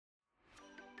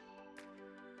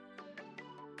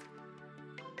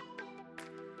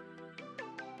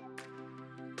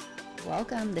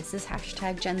Welcome. This is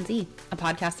Gen Z, a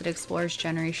podcast that explores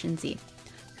Generation Z,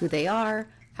 who they are,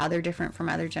 how they're different from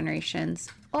other generations,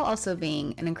 while also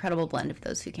being an incredible blend of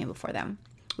those who came before them.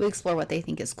 We explore what they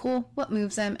think is cool, what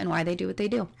moves them, and why they do what they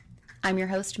do. I'm your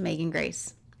host, Megan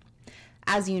Grace.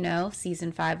 As you know,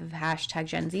 Season 5 of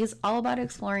Gen Z is all about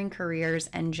exploring careers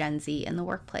and Gen Z in the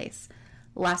workplace.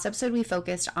 Last episode, we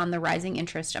focused on the rising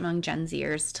interest among Gen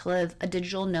Zers to live a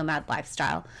digital nomad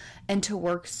lifestyle and to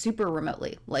work super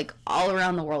remotely, like all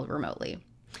around the world remotely.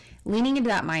 Leaning into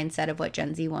that mindset of what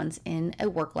Gen Z wants in a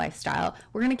work lifestyle,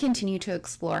 we're going to continue to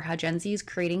explore how Gen Z is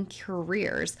creating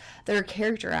careers that are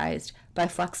characterized by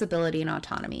flexibility and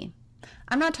autonomy.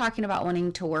 I'm not talking about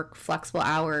wanting to work flexible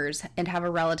hours and have a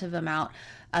relative amount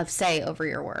of say over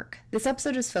your work. This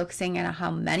episode is focusing on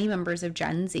how many members of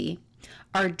Gen Z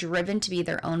are driven to be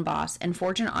their own boss and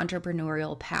forge an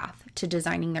entrepreneurial path to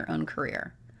designing their own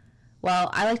career.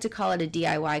 Well, I like to call it a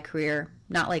DIY career,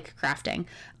 not like crafting.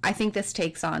 I think this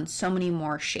takes on so many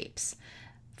more shapes.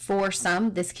 For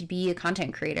some, this could be a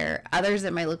content creator. Others,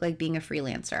 it might look like being a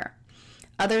freelancer.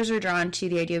 Others are drawn to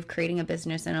the idea of creating a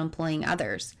business and employing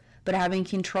others, but having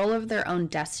control of their own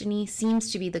destiny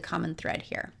seems to be the common thread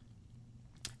here.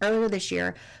 Earlier this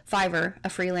year, Fiverr, a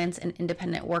freelance and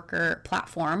independent worker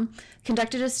platform,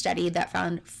 conducted a study that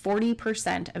found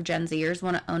 40% of Gen Zers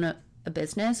want to own a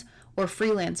business or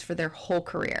freelance for their whole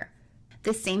career.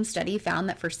 This same study found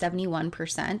that for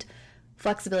 71%,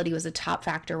 flexibility was a top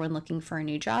factor when looking for a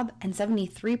new job, and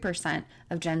 73%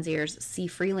 of Gen Zers see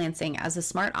freelancing as a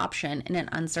smart option in an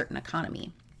uncertain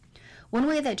economy. One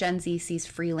way that Gen Z sees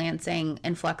freelancing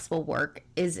and flexible work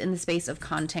is in the space of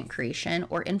content creation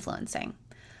or influencing.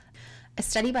 A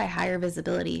study by Higher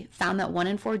Visibility found that 1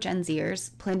 in 4 Gen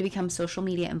Zers plan to become social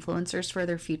media influencers for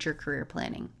their future career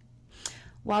planning.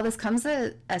 While this comes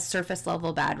as a surface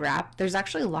level bad rap, there's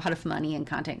actually a lot of money in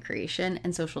content creation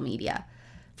and social media.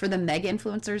 For the mega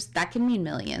influencers, that can mean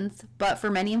millions, but for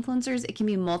many influencers, it can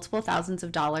be multiple thousands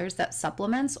of dollars that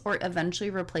supplements or eventually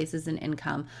replaces an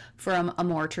income from a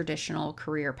more traditional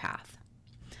career path.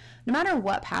 No matter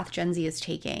what path Gen Z is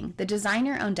taking, the design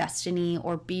your own destiny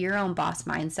or be your own boss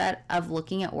mindset of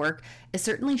looking at work is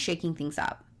certainly shaking things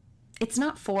up. It's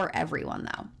not for everyone,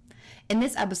 though. In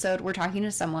this episode, we're talking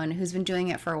to someone who's been doing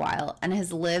it for a while and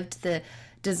has lived the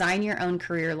design your own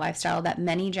career lifestyle that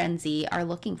many Gen Z are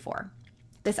looking for.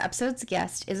 This episode's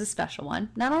guest is a special one,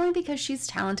 not only because she's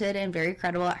talented and very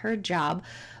credible at her job,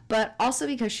 but also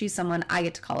because she's someone I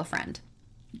get to call a friend.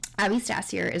 Abbie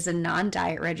Stasior is a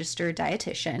non-diet registered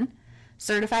dietitian,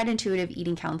 certified intuitive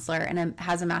eating counselor, and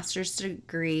has a master's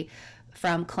degree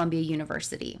from Columbia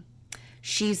University.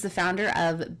 She's the founder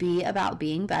of Be About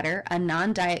Being Better, a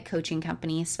non-diet coaching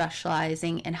company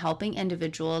specializing in helping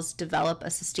individuals develop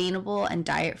a sustainable and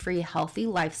diet-free healthy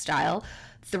lifestyle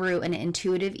through an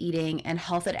intuitive eating and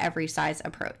health at every size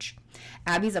approach.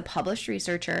 Abbie's a published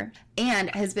researcher and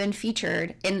has been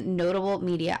featured in notable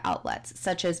media outlets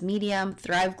such as Medium,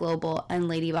 Thrive Global, and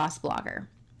Lady Boss Blogger.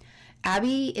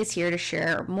 Abbie is here to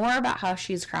share more about how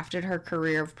she's crafted her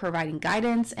career of providing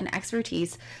guidance and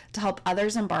expertise to help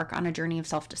others embark on a journey of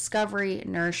self-discovery,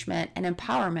 nourishment, and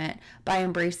empowerment by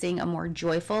embracing a more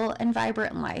joyful and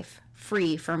vibrant life,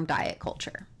 free from diet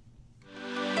culture.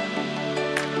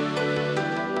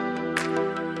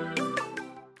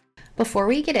 Before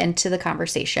we get into the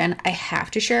conversation, I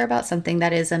have to share about something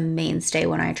that is a mainstay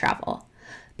when I travel.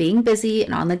 Being busy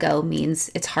and on the go means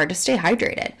it's hard to stay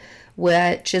hydrated,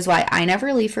 which is why I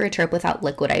never leave for a trip without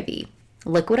Liquid IV.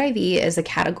 Liquid IV is a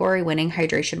category-winning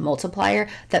hydration multiplier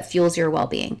that fuels your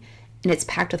well-being, and it's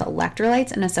packed with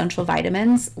electrolytes and essential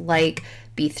vitamins like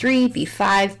B3,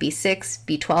 B5, B6,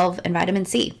 B12, and vitamin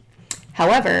C.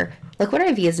 However, Liquid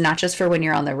IV is not just for when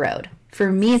you're on the road.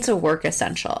 For me, it's a work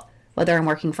essential. Whether I'm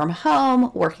working from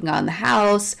home, working on the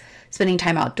house, spending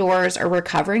time outdoors, or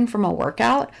recovering from a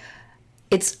workout,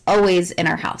 it's always in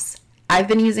our house. I've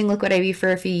been using Liquid IV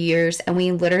for a few years, and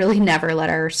we literally never let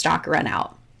our stock run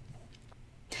out.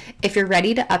 If you're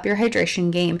ready to up your hydration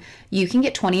game, you can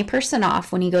get 20%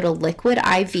 off when you go to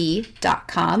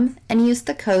liquidiv.com and use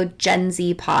the code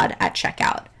GenZPod at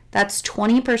checkout. That's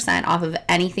 20% off of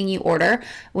anything you order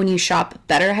when you shop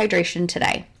Better Hydration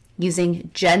today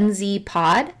using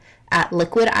GenZPod at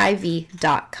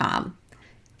liquidiv.com.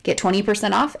 Get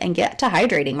 20% off and get to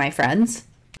hydrating, my friends.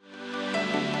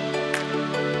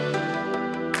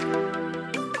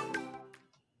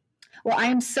 Well, I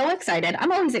am so excited.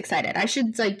 I'm always excited.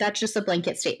 That's just a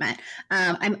blanket statement.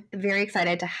 I'm very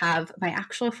excited to have my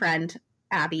actual friend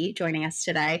Abbie joining us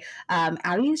today.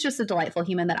 Abbie is just a delightful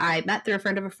human that I met through a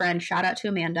friend of a friend. Shout out to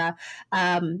Amanda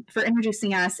for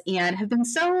introducing us, and have been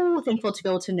so thankful to be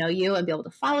able to know you and be able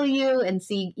to follow you and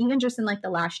see, even just in like the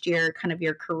last year, kind of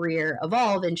your career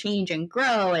evolve and change and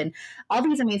grow and all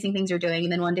these amazing things you're doing.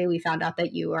 And then one day we found out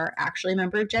that you are actually a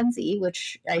member of Gen Z,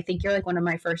 which I think you're like one of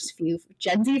my first few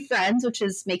Gen Z friends, which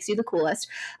makes you the coolest.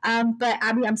 But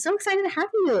Abbie, I'm so excited to have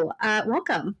you.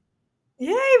 Welcome.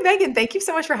 Yay, Megan. Thank you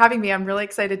so much for having me. I'm really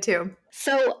excited too.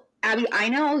 So, Abbie, I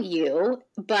know you,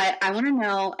 but I want to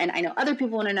know, and I know other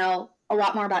people want to know a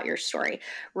lot more about your story.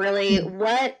 Really,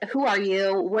 who are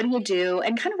you? What do you do?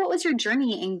 And kind of what was your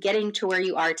journey in getting to where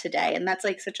you are today? And that's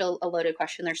like such a loaded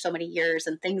question. There's so many years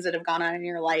and things that have gone on in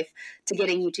your life to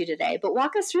getting you to today. But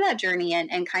walk us through that journey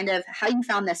and kind of how you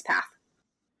found this path.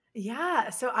 Yeah,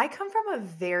 so I come from a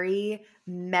very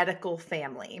medical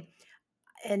family.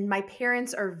 And my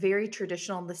parents are very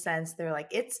traditional in the sense they're like,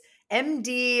 it's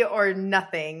MD or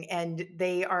nothing. And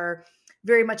they are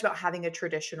very much about having a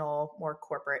traditional, more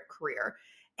corporate career.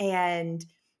 And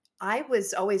I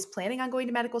was always planning on going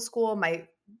to medical school. My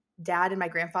dad and my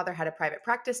grandfather had a private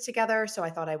practice together. So I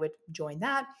thought I would join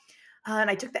that. And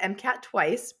I took the MCAT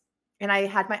twice, and I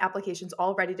had my applications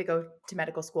all ready to go to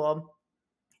medical school.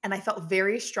 And I felt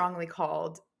very strongly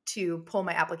called to pull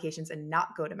my applications and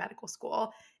not go to medical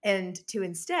school, and to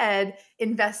instead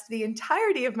invest the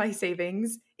entirety of my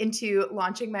savings into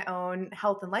launching my own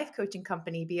health and life coaching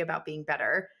company, Be About Being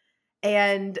Better.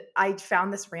 And I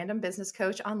found this random business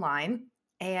coach online,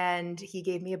 and he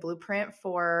gave me a blueprint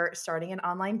for starting an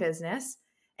online business.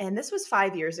 And this was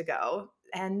 5 years ago.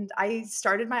 And I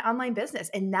started my online business,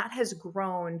 and that has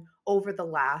grown over the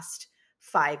last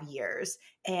 5 years.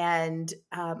 And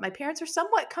my parents are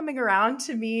somewhat coming around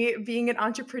to me being an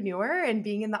entrepreneur and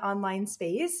being in the online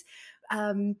space.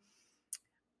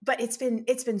 But it's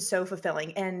been so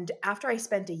fulfilling. And after I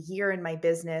spent a year in my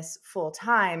business full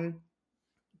time,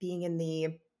 being in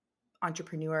the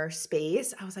entrepreneur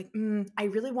space, I was like, I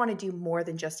really want to do more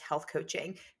than just health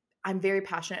coaching. I'm very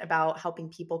passionate about helping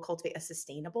people cultivate a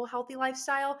sustainable, healthy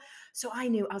lifestyle. So I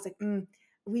knew, I was like,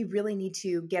 we really need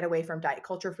to get away from diet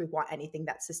culture if we want anything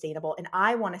that's sustainable. And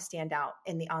I want to stand out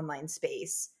in the online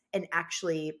space and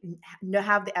actually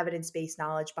have the evidence-based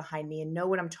knowledge behind me and know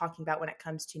what I'm talking about when it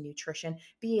comes to nutrition,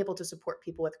 be able to support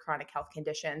people with chronic health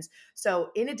conditions. So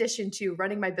in addition to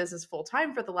running my business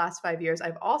full-time for the last 5 years,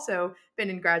 I've also been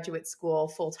in graduate school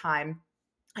full-time.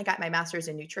 I got my master's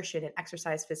in nutrition and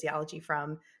exercise physiology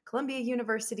from Columbia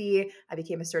University. I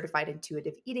became a certified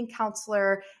intuitive eating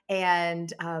counselor.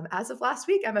 And as of last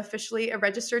week, I'm officially a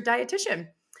registered dietitian.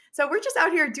 So we're just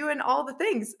out here doing all the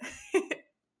things.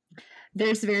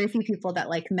 There's very few people that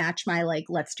like match my like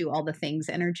let's do all the things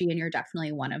energy, and you're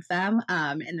definitely one of them.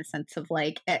 In the sense of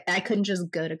like I couldn't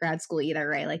just go to grad school either,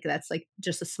 right? Like that's like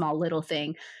just a small little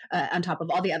thing on top of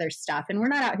all the other stuff. And we're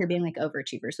not out here being like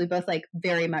overachievers. We both like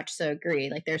very much so agree.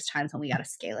 Like there's times when we got to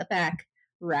scale it back,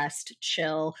 rest,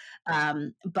 chill.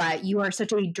 But you are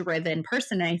such a driven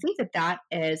person, and I think that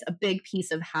is a big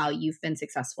piece of how you've been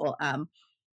successful.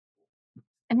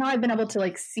 And how I've been able to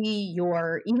like see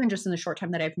your, even just in the short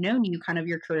time that I've known you, kind of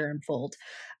your career unfold.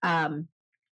 And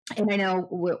I know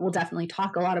we'll definitely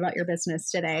talk a lot about your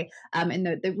business today and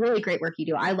the really great work you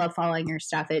do. I love following your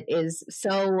stuff. It is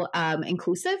so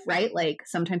inclusive, right? Like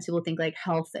sometimes people think like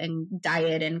health and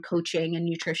diet and coaching and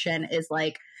nutrition is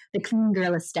like the clean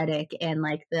girl aesthetic, and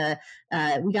like the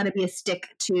we got to be a stick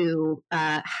to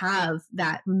have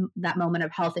that moment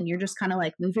of health. And you're just kind of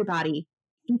like move your body,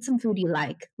 eat some food you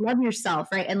like, love yourself,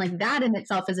 right? And like that in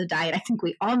itself is a diet I think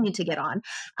we all need to get on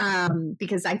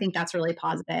because I think that's really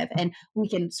positive, and we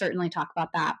can certainly talk about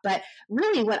that. But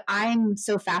really what I'm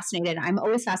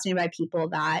always fascinated by people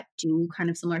that do kind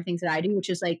of similar things that I do, which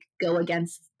is like go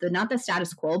against not the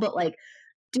status quo, but like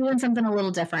doing something a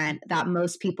little different that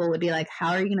most people would be like,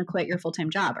 how are you going to quit your full-time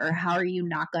job? Or how are you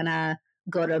not going to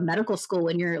go to medical school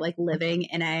when you're like living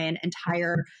in an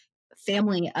entire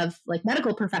family of like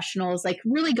medical professionals, like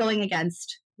really going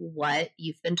against what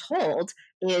you've been told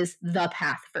is the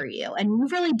path for you. And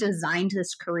you've really designed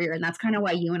this career. And that's kind of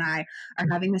why you and I are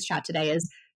having this chat today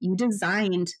is you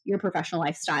designed your professional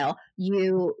lifestyle.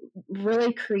 You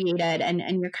really created,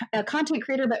 and you're a content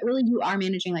creator, but really you are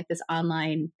managing like this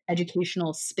online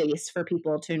educational space for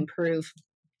people to improve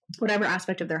whatever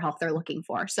aspect of their health they're looking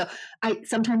for. So I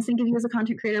sometimes think of you as a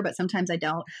content creator, but sometimes I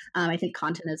don't. I think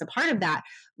content is a part of that.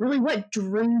 Really, what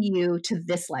drew you to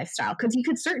this lifestyle? Because you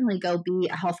could certainly go be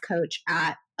a health coach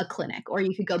at a clinic, or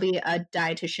you could go be a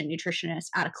dietitian, nutritionist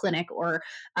at a clinic, or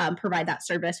provide that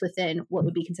service within what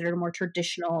would be considered a more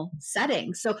traditional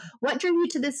setting. So what drew you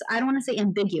to this, I don't want to say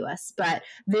ambiguous, but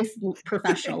this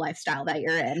professional lifestyle that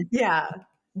you're in? Yeah,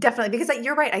 definitely. Because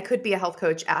you're right. I could be a health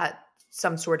coach at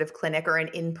some sort of clinic or an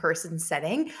in-person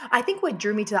setting. I think what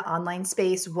drew me to the online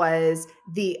space was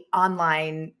the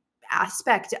online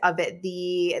aspect of it,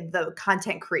 the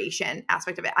content creation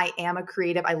aspect of it. I am a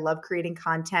creative. I love creating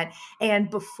content. And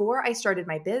before I started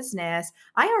my business,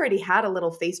 I already had a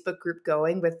little Facebook group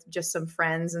going with just some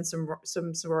friends and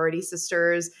some sorority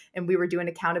sisters, and we were doing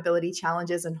accountability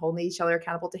challenges and holding each other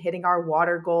accountable to hitting our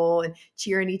water goal and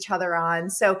cheering each other on.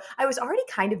 So I was already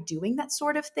kind of doing that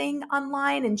sort of thing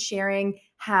online and sharing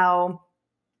how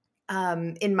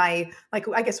in my, like,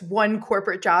 I guess one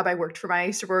corporate job, I worked for my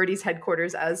sorority's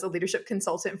headquarters as a leadership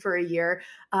consultant for a year.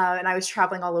 And I was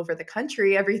traveling all over the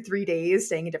country every 3 days,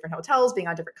 staying in different hotels, being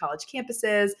on different college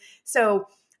campuses. So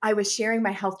I was sharing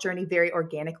my health journey very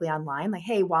organically online. Like,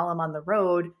 hey, while I'm on the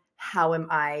road, how am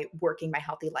I working my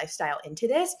healthy lifestyle into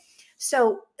this?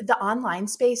 So the online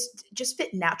space just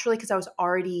fit naturally because I was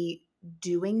already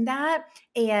doing that.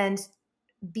 And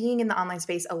being in the online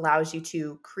space allows you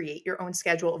to create your own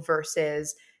schedule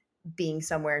versus being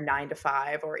somewhere 9 to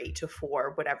 5 or 8 to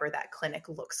 4, whatever that clinic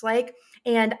looks like.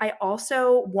 And I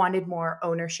also wanted more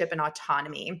ownership and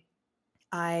autonomy.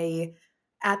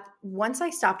 Once I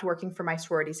stopped working for my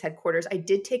sorority's headquarters, I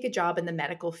did take a job in the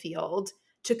medical field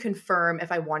to confirm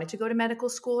if I wanted to go to medical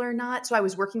school or not. So I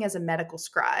was working as a medical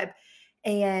scribe,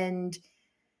 and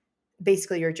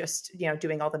basically you're just,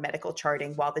 doing all the medical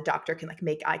charting while the doctor can like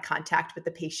make eye contact with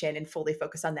the patient and fully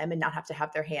focus on them and not have to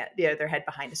have their head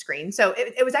behind a screen. So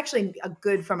it was actually a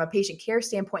good from a patient care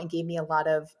standpoint and gave me a lot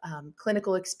of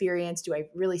clinical experience. Do I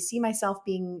really see myself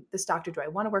being this doctor? Do I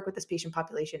want to work with this patient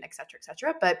population, et cetera, et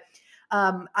cetera? But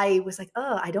I was like,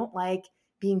 I don't like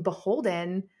being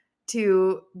beholden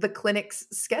to the clinic's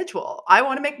schedule. I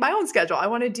want to make my own schedule. I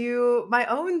want to do my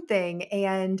own thing.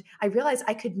 And I realized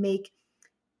I could make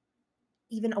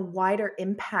even a wider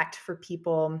impact for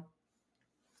people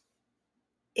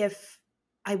if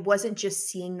I wasn't just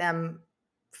seeing them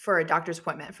for a doctor's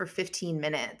appointment for 15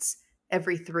 minutes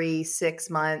every 3-6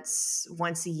 months,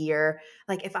 once a year.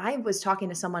 Like if I was talking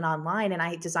to someone online and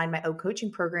I designed my own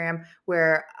coaching program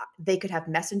where they could have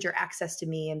messenger access to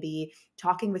me and be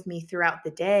talking with me throughout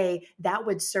the day, that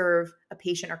would serve a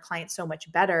patient or client so much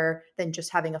better than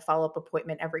just having a follow-up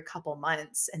appointment every couple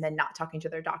months and then not talking to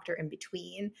their doctor in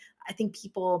between. I think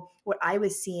what I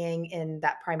was seeing in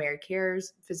that primary care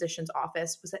physician's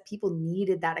office was that people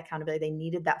needed that accountability. They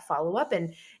needed that follow-up.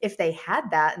 And if they had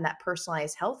that and that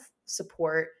personalized health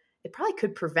support, it probably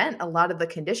could prevent a lot of the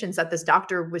conditions that this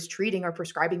doctor was treating or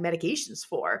prescribing medications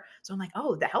for. So I'm like,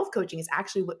 the health coaching is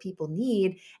actually what people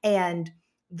need. And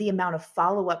the amount of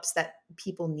follow-ups that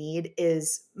people need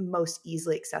is most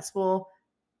easily accessible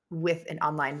with an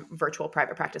online virtual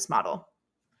private practice model.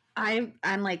 I'm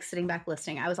like sitting back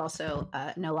listening. I was also,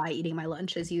 no lie, eating my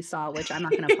lunch as you saw, which I'm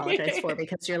not going to apologize for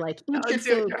because you're like, eat your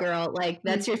food, girl. Like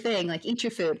that's your thing. Like eat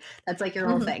your food. That's like your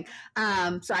whole thing.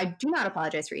 So I do not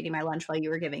apologize for eating my lunch while you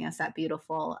were giving us that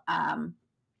beautiful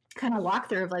kind of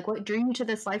walkthrough of like what drew you to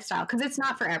this lifestyle, because it's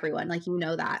not for everyone, like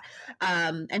that.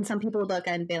 And some people look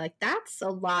and be like, that's a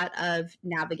lot of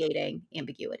navigating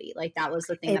ambiguity. Like that was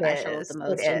the thing that I struggled the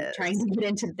most in trying to get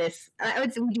into this. I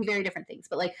would say we do very different things,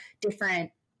 but like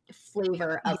different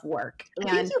flavor of work. And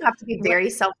I think you have to be very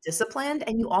self-disciplined,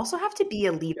 and you also have to be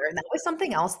a leader. And that was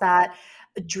something else that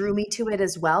drew me to it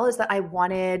as well, is that I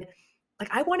wanted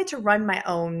to run my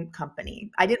own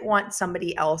company. I didn't want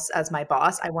somebody else as my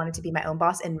boss. I wanted to be my own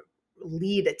boss and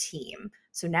lead a team.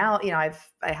 So now, I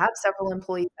have several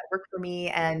employees that work for me,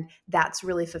 and that's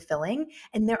really fulfilling.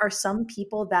 And there are some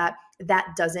people that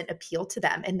doesn't appeal to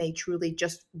them, and they truly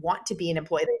just want to be an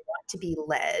employee. They want to be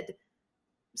led.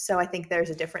 So I think there's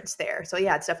a difference there. So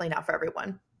yeah, it's definitely not for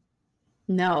everyone.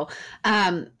 No.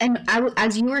 And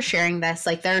as you were sharing this,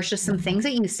 like there's just some things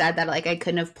that you said that like I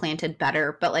couldn't have planted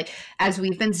better. But like as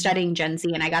we've been studying Gen Z,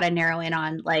 and I got to narrow in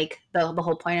on like the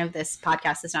whole point of this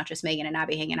podcast is not just Megan and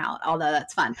Abbie hanging out, although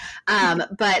that's fun.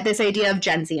 But this idea of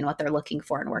Gen Z and what they're looking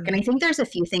for in work. And I think there's a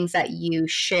few things that you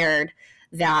shared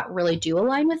that really do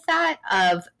align with that,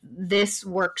 of this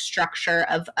work structure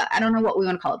of, I don't know what we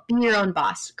want to call it, be your own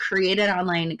boss, create an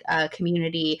online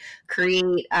community,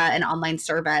 create an online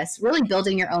service, really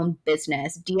building your own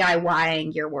business,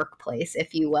 DIYing your workplace,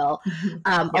 if you will, Yeah.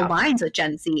 aligns with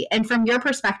Gen Z. And from your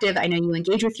perspective, I know you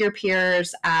engage with your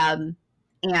peers, and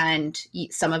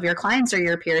some of your clients are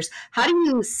your peers. How do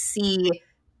you see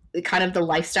kind of the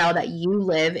lifestyle that you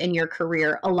live in your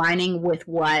career aligning with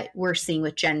what we're seeing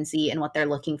with Gen Z and what they're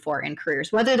looking for in careers,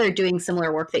 whether they're doing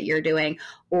similar work that you're doing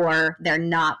or they're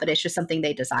not, but it's just something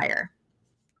they desire?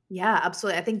 Yeah,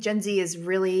 absolutely. I think Gen Z is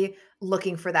really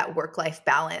looking for that work-life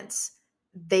balance.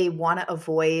 They want to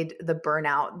avoid the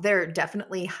burnout. They're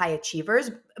definitely high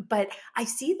achievers, but I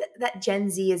see that Gen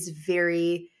Z is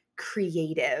very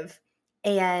creative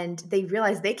and they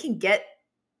realize they can get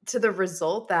to the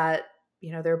result that,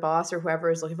 their boss or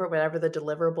whoever is looking for, whatever the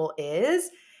deliverable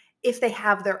is, if they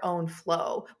have their own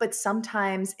flow. But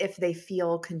sometimes if they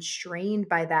feel constrained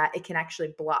by that, it can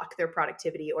actually block their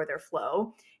productivity or their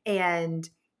flow. And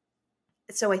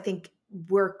so I think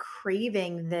we're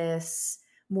craving this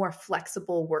more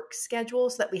flexible work schedule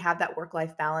so that we have that work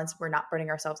life balance. We're not burning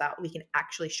ourselves out. We can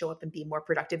actually show up and be more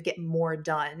productive, get more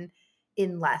done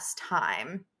in less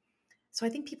time. So I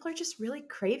think people are just really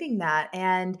craving that.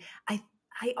 And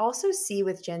I also see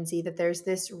with Gen Z that there's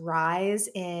this rise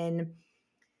in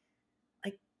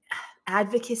like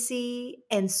advocacy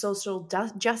and social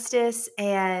justice.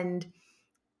 And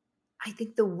I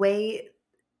think the way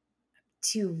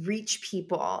to reach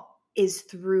people is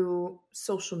through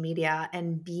social media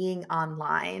and being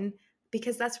online,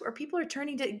 because that's where people are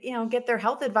turning to, get their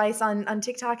health advice on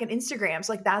TikTok and Instagram.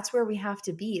 So like that's where we have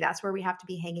to be. That's where we have to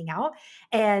be hanging out.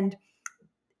 And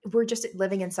we're just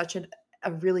living in such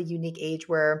a really unique age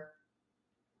where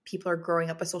people are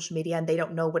growing up with social media and they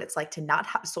don't know what it's like to not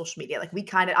have social media. Like I'm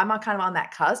kind of on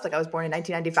that cusp. Like I was born in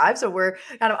 1995. So we're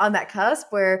kind of on that cusp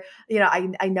where,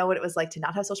 I know what it was like to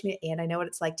not have social media and I know what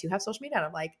it's like to have social media. And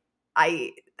I'm like,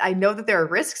 I know that there are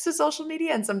risks to social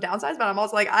media and some downsides, but I'm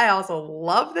also like, I also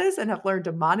love this and have learned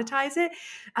to monetize it.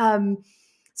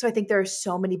 So I think there are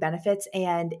so many benefits.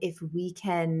 And if we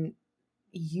can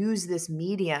use this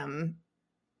medium,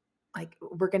 like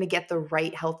we're going to get the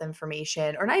right health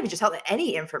information, or not even just health,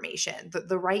 any information,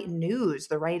 the right news,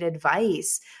 the right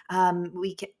advice.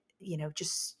 We can,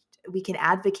 just we can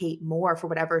advocate more for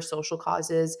whatever social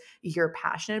causes you're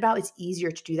passionate about. It's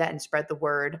easier to do that and spread the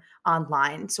word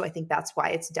online. So I think that's why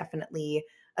it's definitely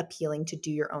appealing to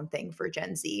do your own thing for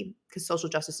Gen Z, because social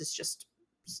justice is just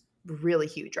really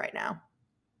huge right now.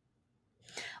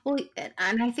 Well,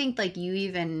 and I think like you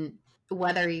even,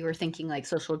 whether you were thinking like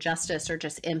social justice or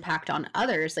just impact on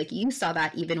others, like you saw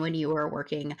that even when you were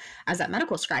working as that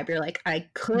medical scribe, you're like, I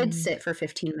could Mhm. sit for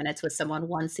 15 minutes with someone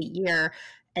once a year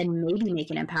and maybe make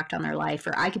an impact on their life,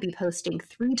 or I could be posting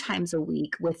 3 times a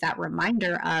week with that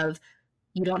reminder of,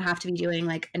 you don't have to be doing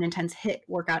like an intense hit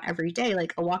workout every day.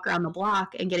 Like a walk around the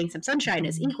block and getting some sunshine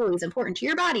is Mhm. equally as important to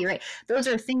your body, right? Those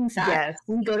are things that Yes.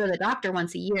 we go to the doctor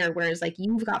once a year, whereas like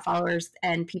you've got followers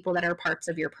and people that are parts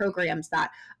of your programs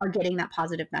that are getting that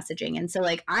positive messaging. And so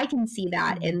like I can see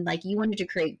that, Mhm. and like you wanted to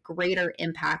create greater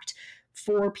impact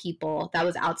for people that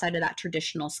was outside of that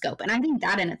traditional scope. And I think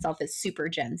that in itself is super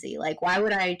Gen Z. Like, why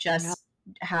would I Yeah. just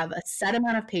have a set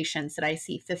amount of patients that I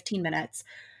see 15 minutes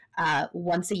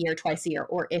once a year, twice a year,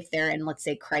 or if they're in, let's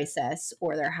say, crisis,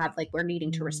 or they're have like we're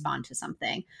needing to Mm. respond to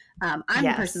something. I'm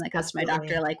the person Yes, that goes to my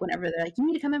doctor absolutely. like whenever they're like, you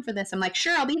need to come in for this. I'm like,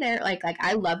 sure, I'll be there. Like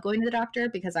I love going to the doctor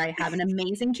because I have an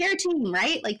amazing care team,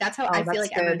 right? Like that's how I Oh, feel that's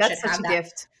like good. everyone should That's such have a that.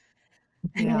 gift.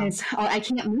 It Yeah. is. I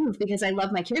can't move because I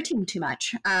love my care team too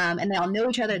much. And they all know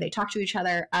each other. They talk to each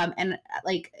other. And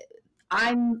like,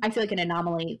 I feel like an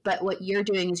anomaly, but what you're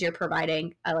doing is you're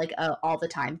providing like a all the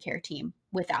time care team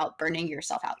without burning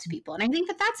yourself out to people. And I think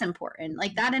that that's important.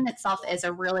 Like that in itself is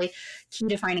a really key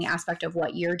defining aspect of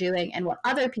what you're doing, and what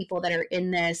other people that are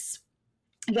in this,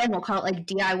 again, we'll call it like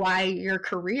DIY your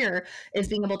career, is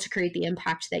being able to create the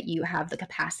impact that you have the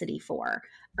capacity for,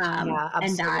 Yeah, and that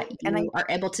absolutely. And I you are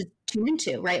able to tune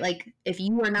into, right? Like if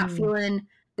you are not mm, feeling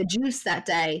the juice that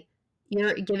day,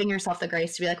 you're giving yourself the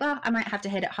grace to be like, well, I might have to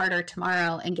hit it harder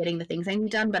tomorrow and getting the things I need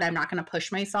done, but I'm not going to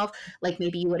push myself like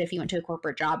maybe you would if you went to a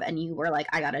corporate job and you were like,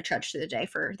 I got to trudge through the day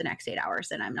for the next 8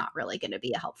 hours and I'm not really going to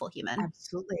be a helpful human.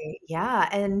 absolutely. Yeah.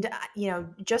 And,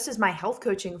 just as my health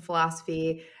coaching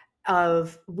philosophy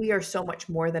of we are so much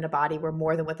more than a body, we're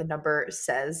more than what the number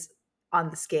says on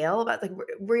the scale, but like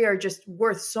we are just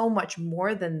worth so much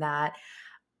more than that.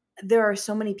 there are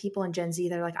so many people in Gen Z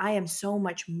that are like, I am so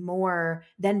much more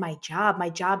than my job. My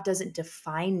job doesn't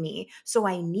define me. So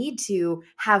I need to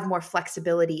have more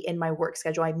flexibility in my work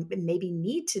schedule. I maybe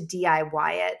need to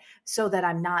DIY it so that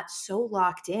I'm not so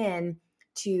locked in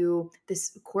to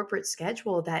this corporate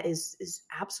schedule that is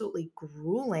absolutely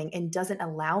grueling and doesn't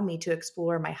allow me to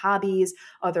explore my hobbies,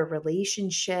 other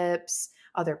relationships,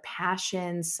 other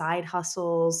passions, side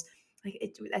hustles.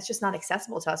 Like that's just not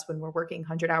accessible to us when we're working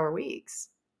 100-hour weeks.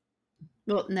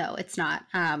 Well, no, it's not.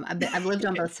 I've lived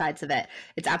on both sides of it.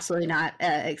 It's absolutely not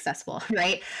accessible,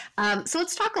 right? So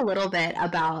let's talk a little bit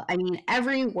about, I mean,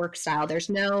 every work style, there's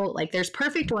no, like, there's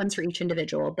perfect ones for each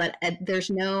individual, but there's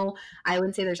no, I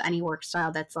wouldn't say there's any work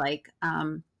style that's like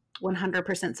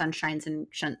 100%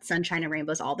 sunshine and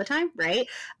rainbows all the time, right?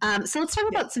 So let's talk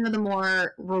Yeah. about some of the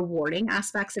more rewarding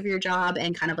aspects of your job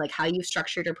and kind of like how you've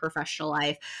structured your professional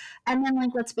life. And then, like,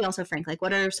 let's be also frank, like,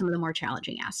 what are some of the more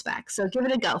challenging aspects? So give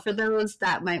it a go for those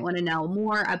that might want to know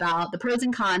more about the pros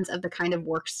and cons of the kind of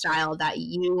work style that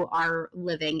you are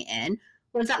living in.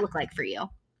 What does that look like for you?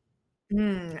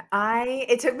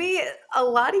 It took me a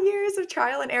lot of years of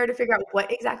trial and error to figure out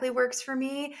what exactly works for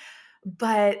me,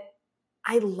 but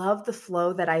I love the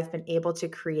flow that I've been able to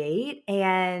create.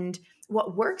 And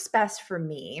what works best for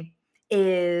me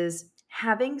is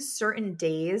having certain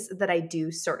days that I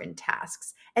do certain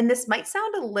tasks. And this might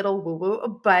sound a little woo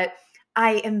woo, but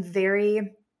I am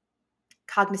very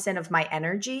cognizant of my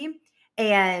energy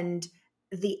and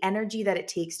the energy that it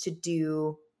takes to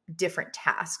do different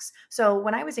tasks. So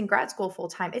when I was in grad school full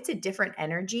time, it's a different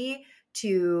energy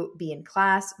to be in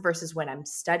class versus when I'm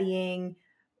studying,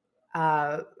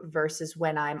 versus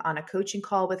when I'm on a coaching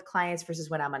call with clients, versus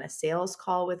when I'm on a sales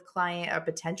call with client or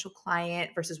potential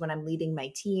client, versus when I'm leading my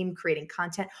team, creating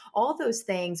content. All those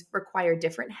things require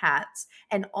different hats,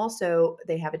 and also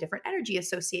they have a different energy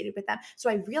associated with them. So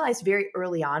I realized very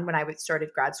early on when I started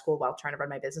grad school while trying to run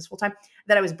my business full time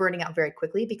that I was burning out very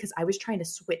quickly because I was trying to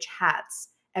switch hats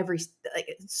every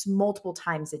like multiple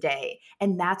times a day,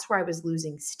 and that's where I was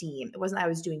losing steam. It wasn't I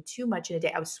was doing too much in a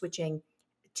day. I was switching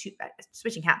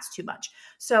hats too much.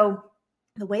 So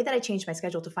the way that I changed my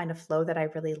schedule to find a flow that I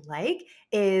really like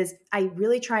is I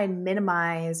really try and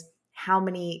minimize how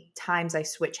many times I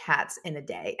switch hats in a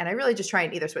day. And I really just try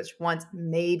and either switch once,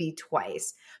 maybe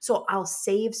twice. So I'll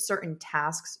save certain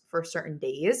tasks for certain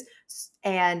days.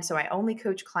 And so I only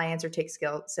coach clients or take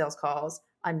sales calls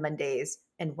on Mondays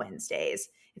and Wednesdays.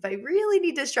 If I really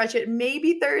need to stretch it,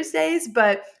 maybe Thursdays,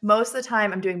 but most of the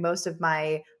time I'm doing most of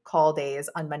my call days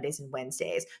on Mondays and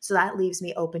Wednesdays. So that leaves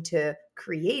me open to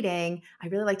creating. I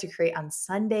really like to create on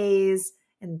Sundays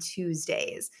and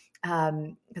Tuesdays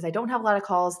because I don't have a lot of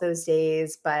calls those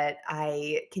days, but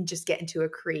I can just get into a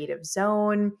creative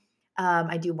zone.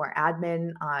 I do more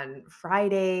admin on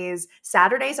Fridays.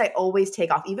 Saturdays, I always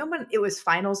take off. Even when it was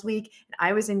finals week and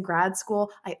I was in grad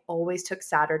school, I always took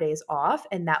Saturdays off.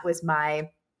 And that was my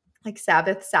like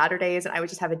Sabbath Saturdays. And I would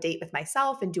just have a date with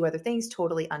myself and do other things,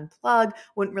 totally unplug,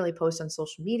 wouldn't really post on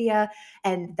social media.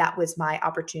 And that was my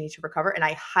opportunity to recover. And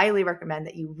I highly recommend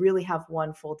that you really have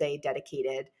one full day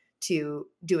dedicated to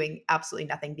doing absolutely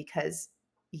nothing because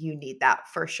you need that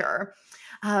for sure.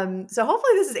 So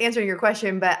hopefully this is answering your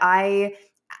question, but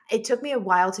it took me a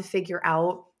while to figure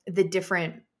out the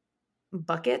different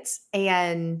buckets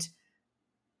and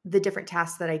the different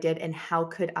tasks that I did and how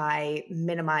could I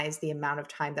minimize the amount of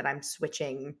time that I'm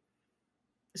switching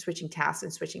tasks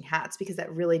and switching hats, because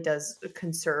that really does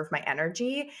conserve my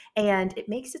energy and it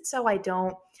makes it so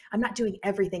I'm not doing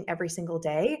everything every single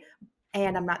day,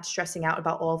 and I'm not stressing out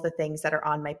about all the things that are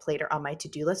on my plate or on my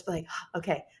to-do list, but like,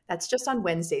 okay, that's just on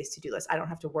Wednesday's to-do list. I don't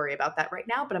have to worry about that right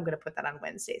now, but I'm going to put that on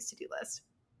Wednesday's to-do list.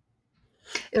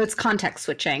 It's context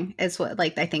switching is what,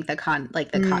 like, I think the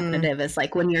Mm, cognitive is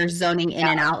like when you're zoning in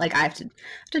yeah. and out. Like, I have to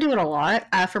do it a lot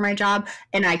for my job,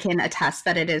 and I can attest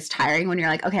that it is tiring when you're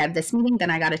like, okay, I have this meeting,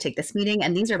 then I got to take this meeting,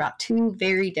 and these are about two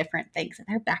very different things, and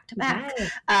they're back to back.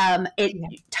 Yes. It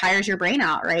Yeah. tires your brain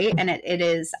out, right? And it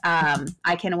is.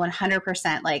 I can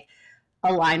 100% like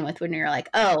align with when you're like,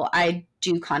 oh, I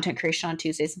do content creation on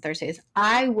Tuesdays and Thursdays.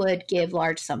 I would give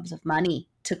large sums of money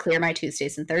to clear my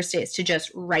Tuesdays and Thursdays to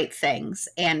just write things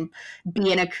and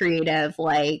be in a creative,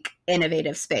 like,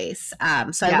 innovative space.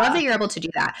 So I love Yeah. that you're able to do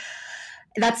that.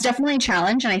 That's definitely a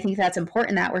challenge, and I think that's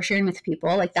important that we're sharing with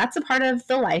people. Like, that's a part of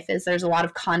the life, is there's a lot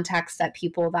of context that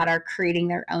people that are creating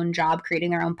their own job,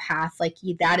 creating their own path, like,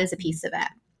 that is a piece of it.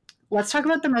 Let's talk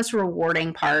about the most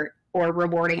rewarding part or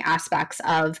rewarding aspects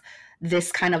of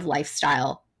this kind of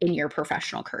lifestyle in your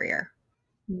professional career.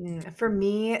 For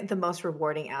me, the most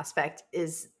rewarding aspect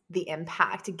is the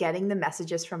impact, getting the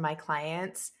messages from my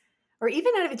clients or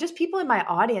even out of it, just people in my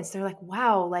audience, they're like,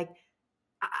 wow, like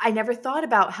I never thought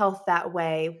about health that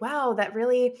way. Wow, that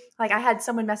really, like, I had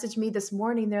someone message me this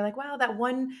morning. They're like, wow, that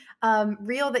one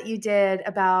reel that you did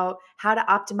about how to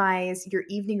optimize your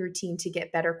evening routine to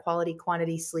get better quality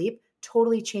quantity sleep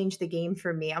totally changed the game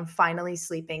for me. I'm finally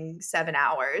sleeping 7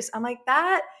 hours. I'm like,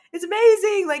 that is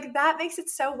amazing. Like, that makes it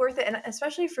so worth it. And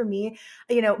especially for me,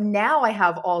 now I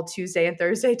have all Tuesday and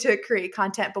Thursday to create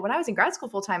content. But when I was in grad school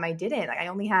full time, I didn't. Like, I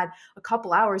only had a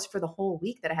couple hours for the whole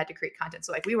week that I had to create content.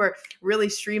 So like we were really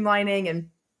streamlining and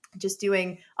just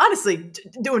doing, honestly,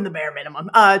 doing the bare minimum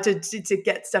to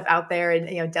get stuff out there,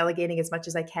 and delegating as much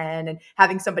as I can, and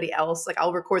having somebody else, like,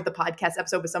 I'll record the podcast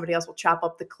episode, but somebody else will chop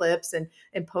up the clips and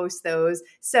post those.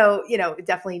 So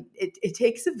definitely it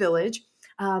takes a village.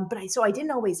 So I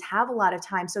didn't always have a lot of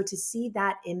time. So to see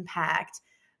that impact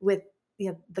with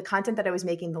the content that I was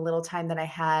making, the little time that I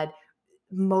had,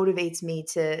 motivates me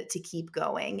to keep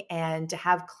going, and to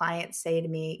have clients say to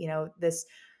me, this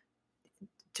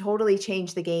totally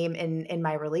changed the game in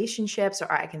my relationships,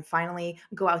 or I can finally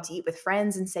go out to eat with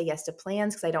friends and say yes to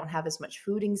plans because I don't have as much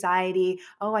food anxiety.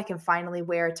 Oh, I can finally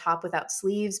wear a top without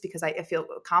sleeves because I feel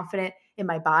confident in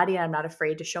my body and I'm not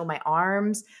afraid to show my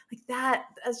arms. Like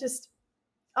that's just,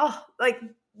 like,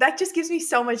 that just gives me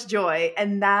so much joy.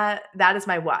 And that is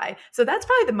my why. So that's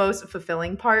probably the most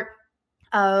fulfilling part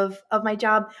of my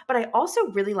job. But I also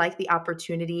really like the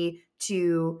opportunity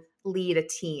to lead a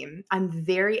team. I'm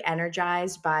very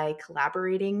energized by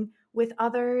collaborating with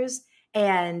others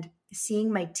and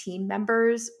seeing my team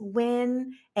members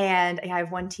win. And I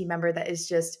have one team member that is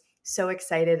just so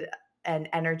excited and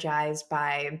energized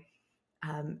by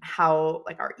how,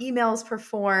 like, our emails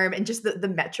perform, and just the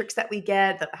metrics that we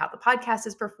get, how the podcast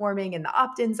is performing, and the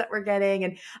opt-ins that we're getting.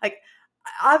 And like,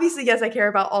 obviously, yes, I care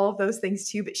about all of those things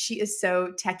too, but she is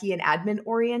so techie and admin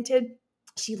oriented.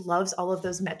 She loves all of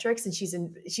those metrics, and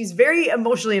she's very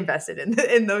emotionally invested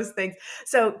in those things.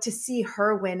 So to see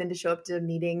her win and to show up to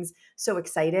meetings so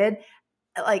excited,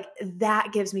 like,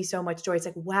 that gives me so much joy. It's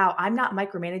like, wow, I'm not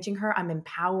micromanaging her. I'm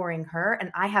empowering her,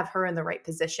 and I have her in the right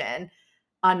position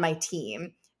on my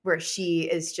team where she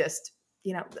is just,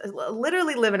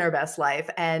 literally living her best life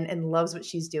and loves what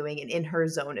she's doing and in her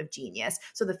zone of genius.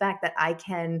 So the fact that I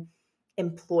can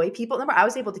employ people, remember, I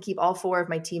was able to keep all 4 of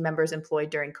my team members employed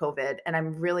during COVID. And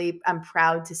I'm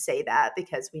proud to say that,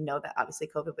 because we know that obviously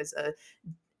COVID was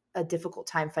a difficult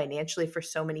time financially for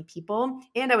so many people.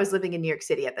 And I was living in New York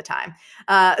City at the time.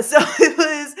 So it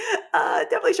was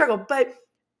definitely a struggle, but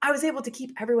I was able to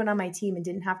keep everyone on my team and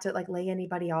didn't have to, like, lay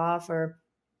anybody off or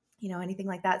anything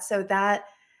like that. So that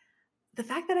the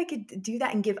fact that I could do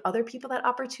that and give other people that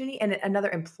opportunity and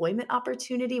another employment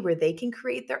opportunity where they can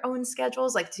create their own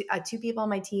schedules, like 2 people on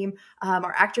my team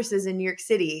are actresses in New York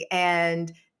City,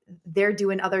 and they're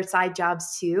doing other side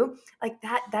jobs too. Like,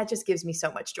 that just gives me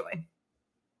so much joy.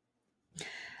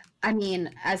 I mean,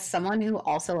 as someone who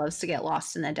also loves to get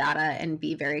lost in the data and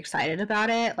be very excited about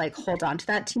it, like, hold on to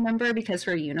that team member, because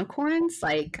we're unicorns.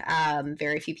 Like,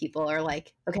 very few people are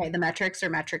like, okay, the metrics are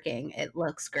metricing. It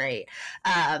looks great.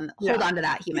 Hold on to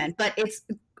that, human. But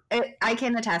I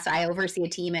can attest, I oversee a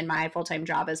team in my full-time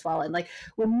job as well. And like,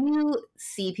 when you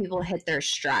see people hit their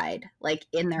stride, like,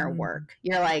 in their work,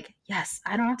 you're like, yes,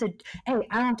 I don't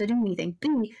have to do anything.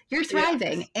 B, you're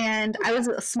thriving. And I was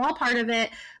a small part of it,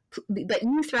 but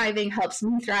you thriving helps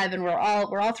me thrive, and we're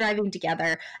all thriving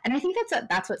together. And I think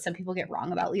that's what some people get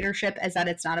wrong about leadership, is that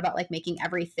it's not about, like, making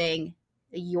everything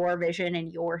your vision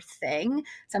and your thing.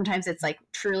 Sometimes it's like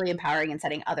truly empowering and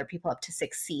setting other people up to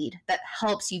succeed that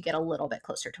helps you get a little bit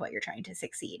closer to what you're trying to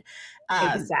succeed.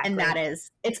 Exactly. And that is,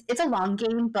 it's a long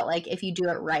game, but like, if you do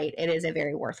it right, it is a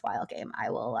very worthwhile game. I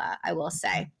will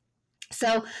say.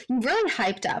 So you've really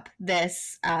hyped up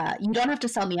this, you don't have to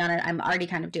sell me on it, I'm already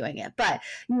kind of doing it, but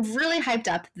you've really hyped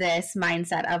up this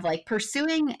mindset of, like,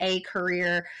 pursuing a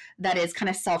career that is kind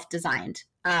of self-designed,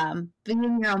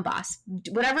 being your own boss,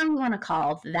 whatever you want to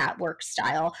call that work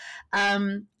style.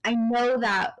 I know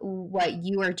that what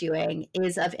you are doing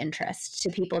is of interest to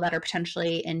people that are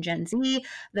potentially in Gen Z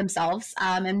themselves,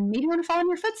 and maybe want to follow in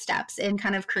your footsteps in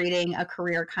kind of creating a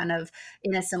career kind of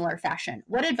in a similar fashion.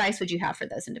 What advice would you have for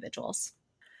those individuals?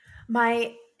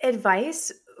 My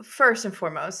advice, first and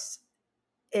foremost,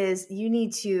 is you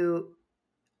need to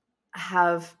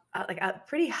have like a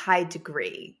pretty high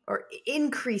degree or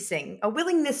increasing a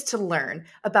willingness to learn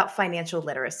about financial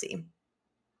literacy.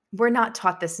 We're not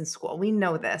taught this in school. We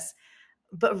know this.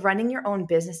 But running your own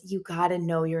business, you got to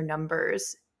know your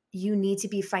numbers. You need to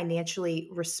be financially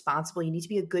responsible. You need to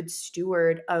be a good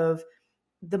steward of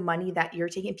the money that you're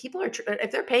taking. People are,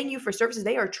 if they're paying you for services,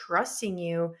 they are trusting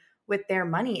you with their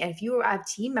money. And if you have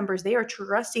team members, they are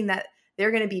trusting that they're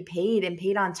going to be paid and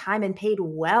paid on time and paid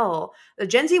well. The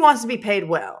Gen Z wants to be paid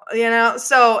well,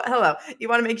 So hello, you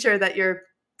want to make sure that you're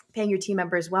paying your team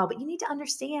members well, but you need to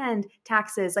understand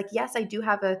taxes. Like, yes, I do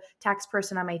have a tax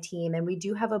person on my team and we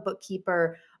do have a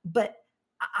bookkeeper, but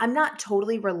I'm not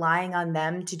totally relying on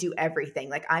them to do everything.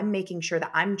 Like, I'm making sure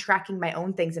that I'm tracking my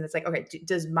own things. And it's like, okay,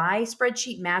 does my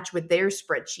spreadsheet match with their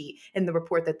spreadsheet in the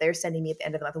report that they're sending me at the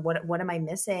end of the month? What am I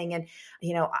missing? And,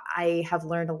 I have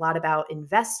learned a lot about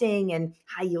investing and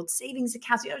high yield savings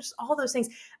accounts, just all those things.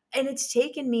 And it's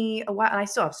taken me a while, and I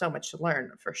still have so much to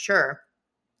learn for sure.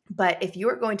 But if you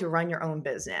are going to run your own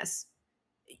business,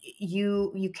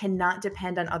 you cannot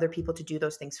depend on other people to do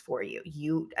those things for you.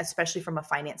 You, especially from a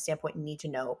finance standpoint, need to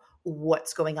know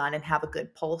what's going on and have a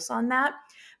good pulse on that,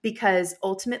 because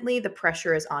ultimately the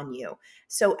pressure is on you.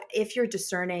 So if you're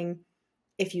discerning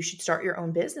if you should start your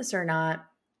own business or not,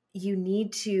 you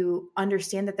need to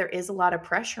understand that there is a lot of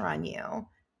pressure on you.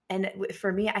 And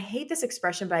for me, I hate this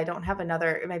expression, but I don't have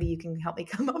another. Maybe you can help me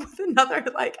come up with another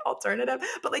alternative.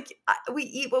 But we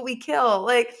eat what we kill.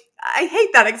 Like, I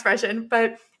hate that expression,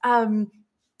 but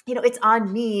it's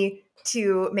on me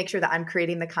to make sure that I'm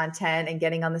creating the content and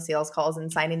getting on the sales calls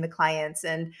and signing the clients,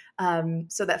 and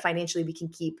so that financially we can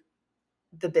keep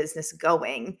the business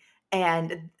going.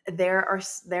 And there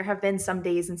have been some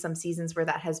days and some seasons where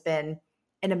that has been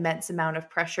an immense amount of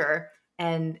pressure.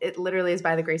 And it literally is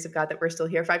by the grace of God that we're still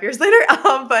here 5 years later.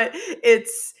 But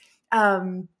it's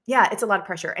a lot of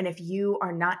pressure. And if you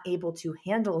are not able to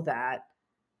handle that,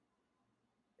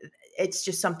 it's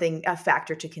just a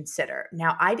factor to consider.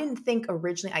 Now, I didn't think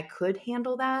originally I could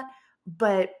handle that,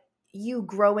 but you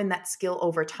grow in that skill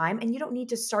over time, and you don't need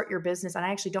to start your business. And I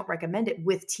actually don't recommend it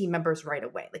with team members right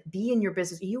away. Like, be in your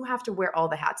business. You have to wear all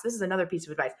the hats. This is another piece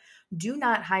of advice. Do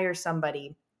not hire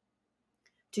somebody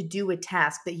to do a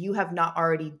task that you have not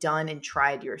already done and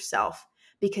tried yourself,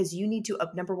 because you need to,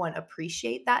 number one,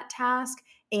 appreciate that task,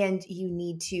 and you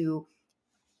need to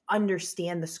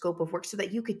understand the scope of work so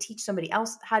that you could teach somebody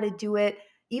else how to do it.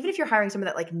 Even if you're hiring someone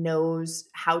that knows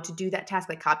how to do that task,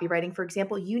 like copywriting, for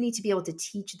example, you need to be able to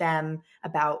teach them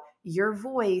about your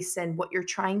voice and what you're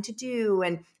trying to do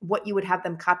and what you would have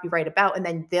them copyright about. And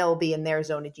then they'll be in their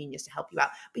zone of genius to help you out.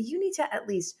 But you need to at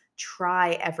least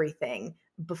try everything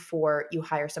before you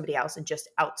hire somebody else and just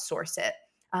outsource it.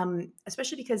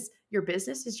 Especially because your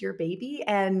business is your baby.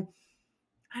 And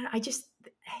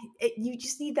you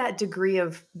just need that degree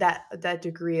of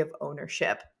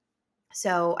ownership.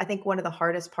 So I think one of the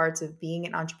hardest parts of being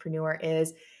an entrepreneur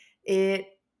is it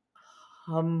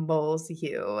humbles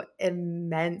you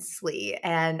immensely.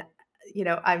 And,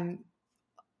 I'm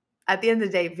at the end of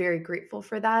the day very grateful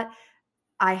for that.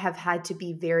 I have had to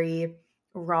be very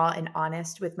raw and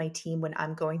honest with my team when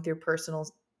I'm going through personal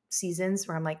seasons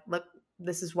where I'm like, look,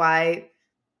 this is why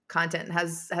content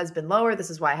has been lower. This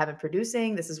is why I haven't been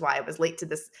producing. This is why I was late to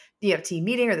this team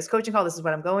meeting or this coaching call. This is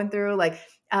what I'm going through.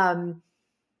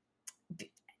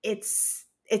 It's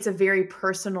a very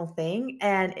personal thing,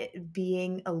 and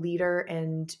being a leader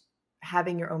and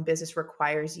having your own business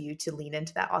requires you to lean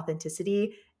into that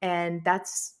authenticity. And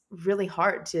that's really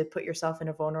hard, to put yourself in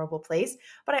a vulnerable place.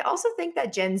 But I also think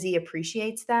that Gen Z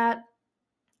appreciates that,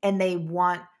 and they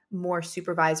want more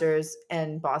supervisors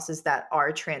and bosses that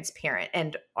are transparent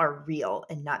and are real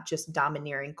and not just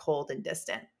domineering, cold, and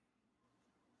distant.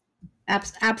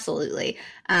 Absolutely.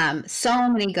 So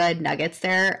many good nuggets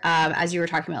there. As you were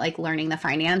talking about, learning the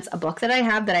finance, a book that I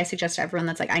have that I suggest to everyone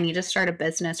that's I need to start a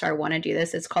business or I want to do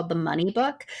this. It's called The Money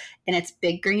Book, and it's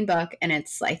big green book, and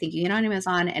it's, I think you can on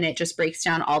Amazon, and it just breaks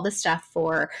down all the stuff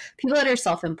for people that are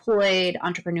self-employed,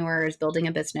 entrepreneurs, building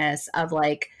a business of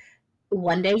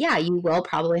one day, you will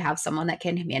probably have someone that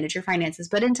can manage your finances.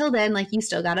 But until then, you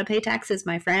still got to pay taxes,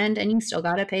 my friend, and you still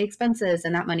got to pay expenses,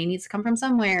 and that money needs to come from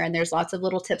somewhere. And there's lots of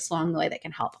little tips along the way that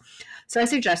can help. So I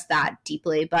suggest that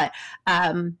deeply. But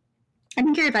I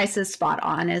think your advice is spot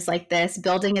on, is this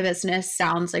building a business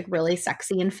sounds really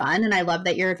sexy and fun. And I love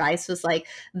that your advice was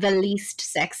the least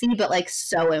sexy, but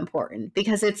so important,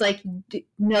 because it's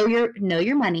know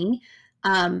your money.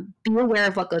 Be aware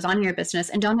of what goes on in your business,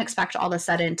 and don't expect all of a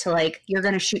sudden to you're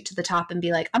going to shoot to the top and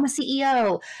be I'm a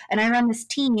CEO and I run this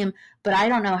team, but I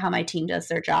don't know how my team does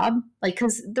their job.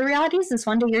 Because the reality is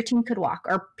one day your team could walk,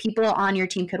 or people on your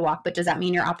team could walk, but does that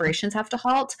mean your operations have to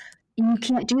halt? You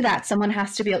can't do that.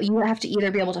 You have to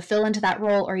either be able to fill into that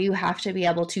role, or you have to be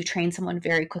able to train someone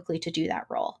very quickly to do that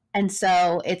role. And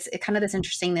so it's kind of this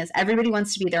interesting, everybody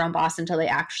wants to be their own boss until they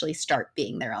actually start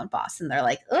being their own boss. And they're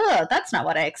oh, that's not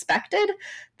what I expected.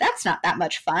 That's not that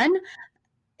much fun.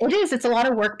 It is. It's a lot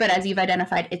of work, but as you've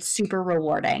identified, it's super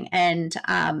rewarding. And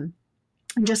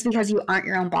just because you aren't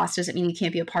your own boss doesn't mean you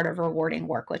can't be a part of rewarding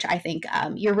work, which I think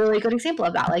you're a really good example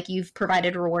of that. Like, you've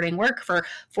provided rewarding work for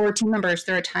team members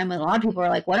through a time when a lot of people are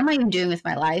like, what am I even doing with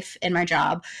my life and my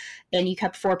job? And you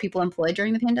kept 4 people employed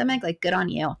during the pandemic. Like, good on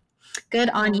you. Good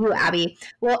on you, Abbie.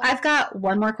 Well, I've got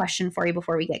one more question for you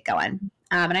before we get going.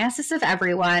 And I ask this of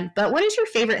everyone, but what is your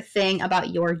favorite thing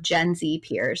about your Gen Z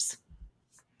peers?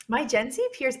 My Gen Z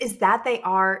peers is that they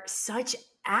are such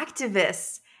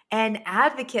activists and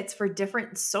advocates for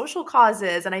different social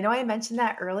causes. And I know I mentioned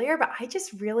that earlier, but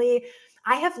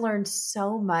I have learned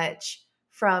so much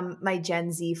from my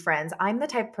Gen Z friends. I'm the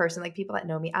type of person, like people that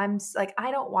know me, I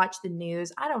don't watch the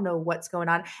news. I don't know what's going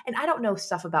on. And I don't know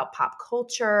stuff about pop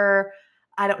culture.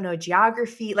 I don't know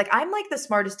geography. Like, I'm like the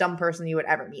smartest dumb person you would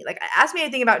ever meet. Like, ask me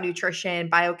anything about nutrition,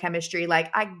 biochemistry, like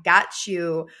I got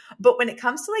you. But when it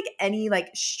comes to like any like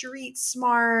street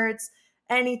smarts,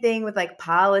 anything with like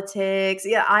politics,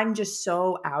 yeah, I'm just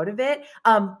so out of it.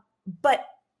 But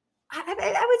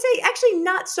I would say actually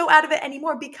not so out of it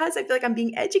anymore, because I feel like I'm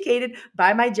being educated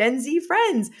by my Gen Z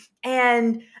friends,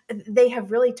 and they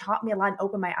have really taught me a lot and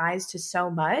opened my eyes to so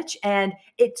much. And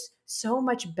it's so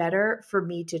much better for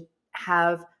me to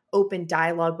have open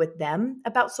dialogue with them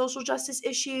about social justice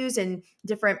issues and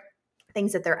different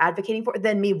things that they're advocating for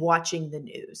than me watching the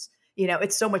news.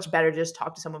 It's so much better to just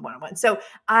talk to someone one-on-one. So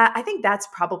I think that's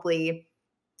probably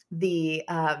the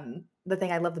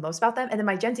thing I love the most about them. And then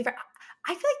my Gen Z friend,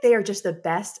 I feel like they are just the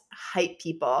best hype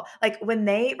people. Like, when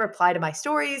they reply to my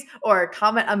stories or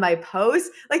comment on my posts,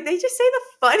 like they just say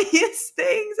the funniest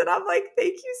things. And I'm like,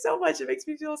 thank you so much. It makes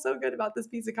me feel so good about this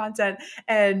piece of content.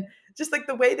 And just like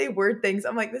the way they word things,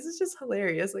 I'm like, this is just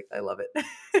hilarious. Like, I love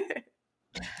it.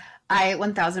 I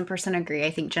 1000% agree.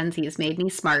 I think Gen Z has made me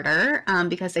smarter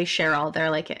because they share all their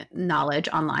like knowledge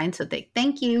online. So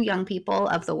thank you, young people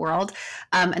of the world.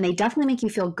 And they definitely make you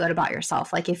feel good about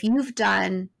yourself. Like, if you've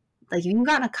gotten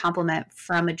a compliment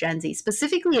from a Gen Z,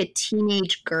 specifically a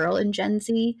teenage girl in Gen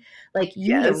Z, like,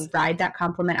 you need to ride that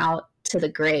compliment out to the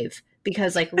grave,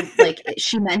 because like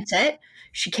she meant it,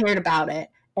 she cared about it.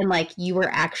 And like, you were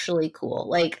actually cool.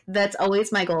 Like, that's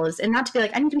always my goal, and not to be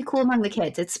like, I need to be cool among the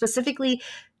kids. It's specifically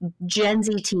Gen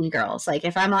Z teen girls. Like,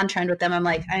 if I'm on trend with them, I'm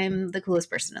like, I'm the coolest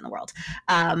person in the world.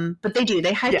 But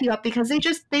they hype you up because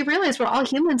they realize we're all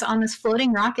humans on this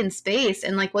floating rock in space.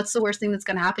 And like, what's the worst thing that's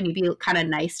going to happen? You be kind of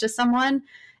nice to someone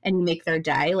and you make their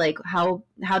day. Like, how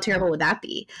terrible would that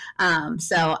be?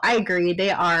 So I agree.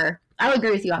 I'll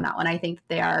agree with you on that one. I think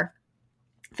they are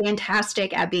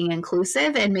fantastic at being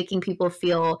inclusive and making people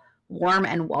feel warm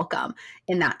and welcome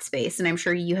in that space. And I'm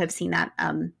sure you have seen that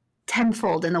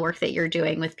tenfold in the work that you're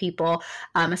doing with people,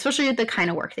 especially the kind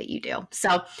of work that you do.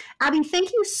 So, Abbie,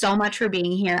 thank you so much for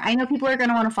being here. I know people are going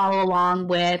to want to follow along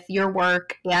with your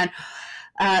work and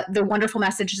the wonderful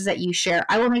messages that you share.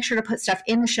 I will make sure to put stuff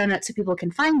in the show notes so people can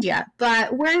find you.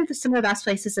 But where are some of the best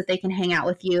places that they can hang out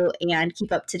with you and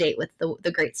keep up to date with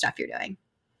the great stuff you're doing?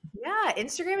 Yeah,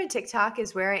 Instagram and TikTok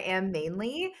is where I am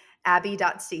mainly.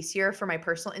 Abbie.Stasior for my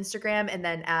personal Instagram, and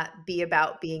then at Be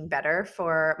About Being Better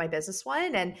for my business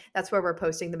one. And that's where we're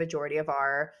posting the majority of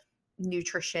our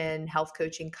nutrition, health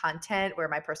coaching content, where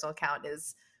my personal account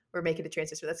we're making the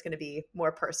transition. That's going to be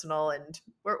more personal, and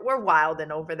we're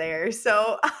wilding over there.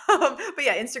 So, but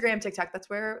yeah, Instagram, TikTok, that's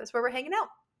where we're hanging out.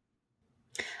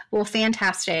 Well,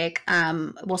 fantastic.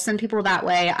 We'll send people that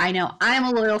way. I know I'm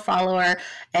a loyal follower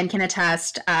and can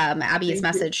attest. Abbie's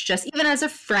message, just even as a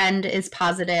friend, is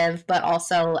positive, but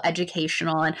also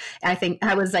educational. And I think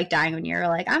I was like dying when you were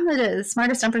like, I'm the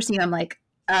smartest dumb person. I'm like,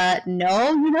 no,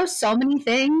 you know so many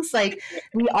things. Like,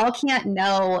 we all can't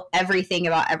know everything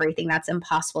about everything. That's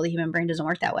impossible. The human brain doesn't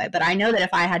work that way. But I know that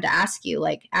if I had to ask you,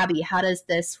 like, Abbie, how does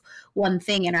this one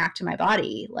thing interact in my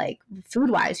body, like food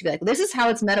wise, you'd be like, this is how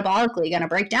it's metabolically going to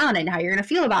break down and how you're going to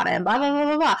feel about it, and blah, blah, blah,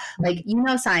 blah, blah. Like,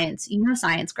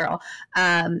 science, girl.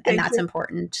 And that's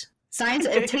important. Science,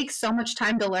 it takes so much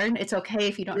time to learn. It's okay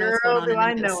if you don't know what's going on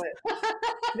in the news. I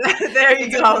know it. There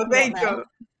you go. Thank you.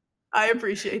 I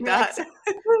appreciate that.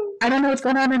 I don't know what's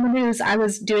going on in the news. I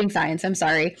was doing science. I'm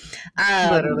sorry.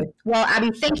 Literally. Well,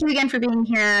 Abbie, thank you again for being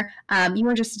here. You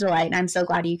were just a delight, and I'm so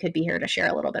glad you could be here to share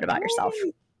a little bit about yourself.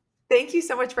 Thank you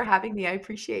so much for having me. I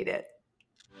appreciate it.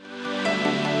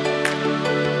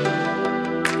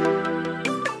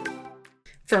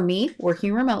 For me,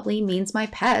 working remotely means my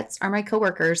pets are my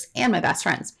coworkers and my best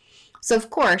friends. So, of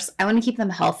course, I want to keep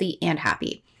them healthy and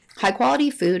happy. High quality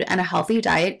food and a healthy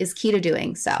diet is key to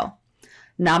doing so.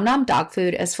 Nom Nom dog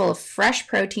food is full of fresh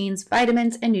proteins,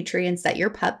 vitamins, and nutrients that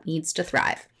your pup needs to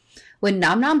thrive. When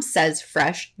Nom Nom says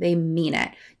fresh, they mean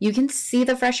it. You can see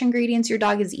the fresh ingredients your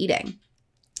dog is eating.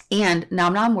 And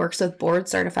Nom Nom works with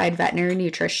board-certified veterinary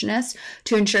nutritionists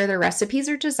to ensure their recipes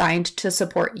are designed to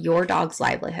support your dog's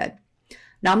livelihood.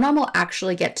 Nom Nom will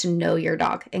actually get to know your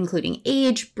dog, including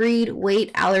age, breed,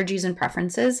 weight, allergies, and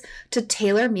preferences to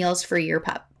tailor meals for your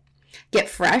pup. Get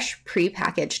fresh,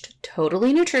 pre-packaged,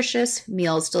 totally nutritious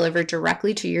meals delivered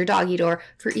directly to your doggy door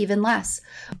for even less.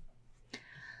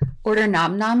 Order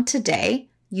Nom Nom today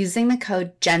using the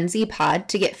code GenZPod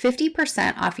to get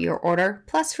 50% off your order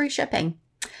plus free shipping.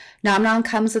 Nom Nom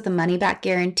comes with a money-back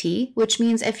guarantee, which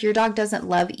means if your dog doesn't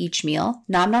love each meal,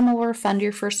 Nom Nom will refund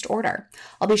your first order.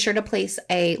 I'll be sure to place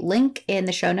a link in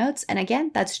the show notes. And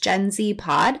again, that's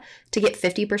GenZPod to get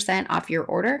 50% off your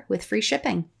order with free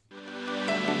shipping.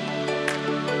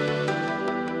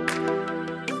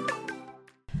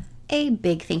 A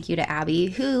big thank you to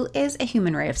Abbie, who is a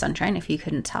human ray of sunshine, if you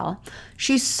couldn't tell.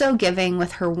 She's so giving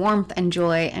with her warmth and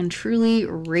joy and truly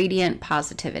radiant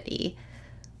positivity.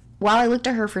 While I look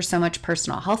to her for so much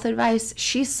personal health advice,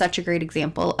 she's such a great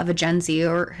example of a Gen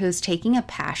Zer who's taking a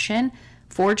passion,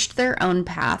 forged their own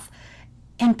path,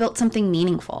 and built something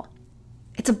meaningful.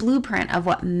 It's a blueprint of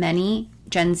what many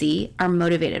Gen Z are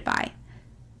motivated by.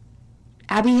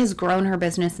 Abbie has grown her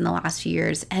business in the last few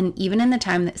years, and even in the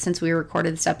time that since we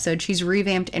recorded this episode, she's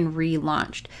revamped and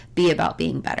relaunched Be About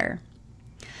Being Better.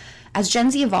 As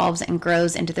Gen Z evolves and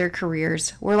grows into their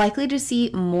careers, we're likely to see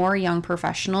more young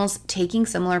professionals taking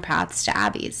similar paths to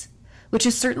Abbie's, which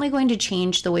is certainly going to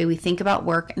change the way we think about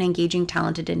work and engaging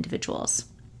talented individuals.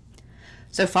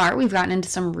 So far, we've gotten into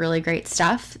some really great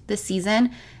stuff this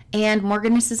season, and more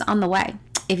goodness is on the way.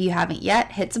 If you haven't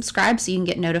yet, hit subscribe so you can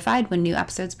get notified when new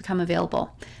episodes become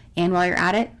available. And while you're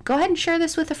at it, go ahead and share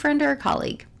this with a friend or a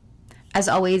colleague. As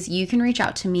always, you can reach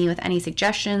out to me with any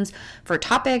suggestions for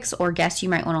topics or guests you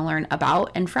might want to learn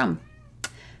about and from.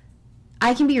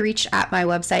 I can be reached at my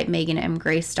website,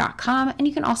 meganmgrace.com, and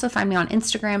you can also find me on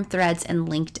Instagram, Threads, and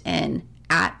LinkedIn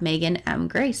at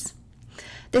meganmgrace.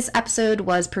 This episode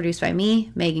was produced by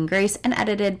me, Megan Grace, and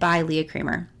edited by Leah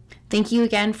Kramer. Thank you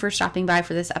again for stopping by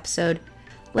for this episode.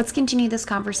 Let's continue this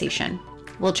conversation.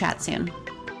 We'll chat soon.